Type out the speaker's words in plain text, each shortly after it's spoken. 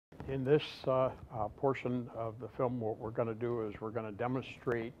In this portion of the film, what we're going to do is we're going to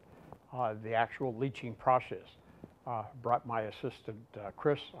demonstrate the actual leaching process. Brought my assistant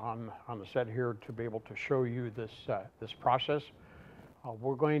Chris on the set here to be able to show you this process.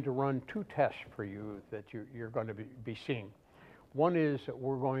 We're going to run two tests for you that you're going to be seeing. One is that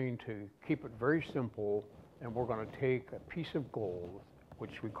we're going to keep it very simple, and we're going to take a piece of gold,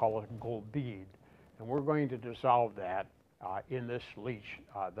 which we call a gold bead, and we're going to dissolve that in this leach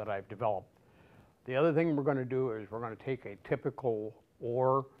that I've developed. The other thing we're going to do is we're going to take a typical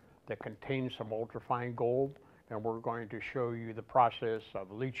ore that contains some ultrafine gold, and we're going to show you the process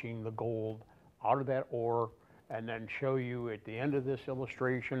of leaching the gold out of that ore, and then show you at the end of this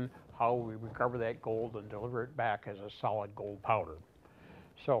illustration how we recover that gold and deliver it back as a solid gold powder.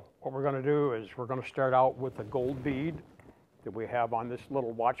 So what we're going to do is we're going to start out with the gold bead that we have on this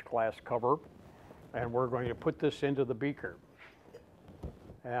little watch glass cover, and we're going to put this into the beaker.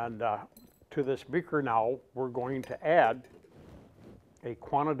 And to this beaker now, we're going to add a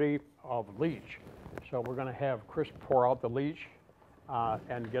quantity of leach. So we're going to have Chris pour out the leach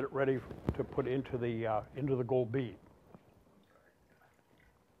and get it ready to put into the gold bead.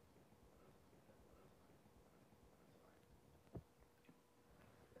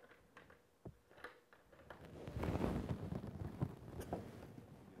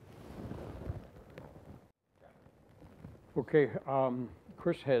 Okay,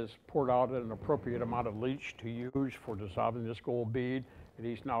 Chris has poured out an appropriate amount of leach to use for dissolving this gold bead, and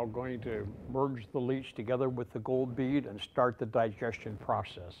he's now going to merge the leach together with the gold bead and start the digestion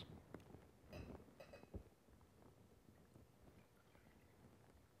process.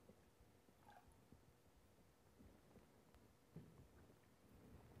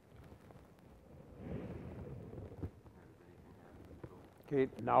 Okay,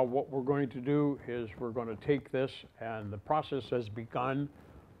 now what we're going to do is we're going to take this, and the process has begun.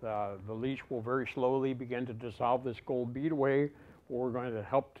 The leach will very slowly begin to dissolve this gold bead away. We're going to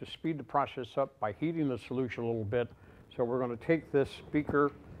help to speed the process up by heating the solution a little bit. So we're going to take this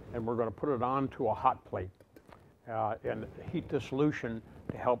beaker and we're going to put it onto a hot plate and heat the solution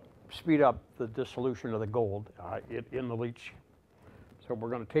to help speed up the dissolution of the gold in the leach. So we're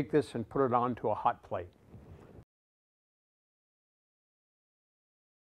going to take this and put it onto a hot plate.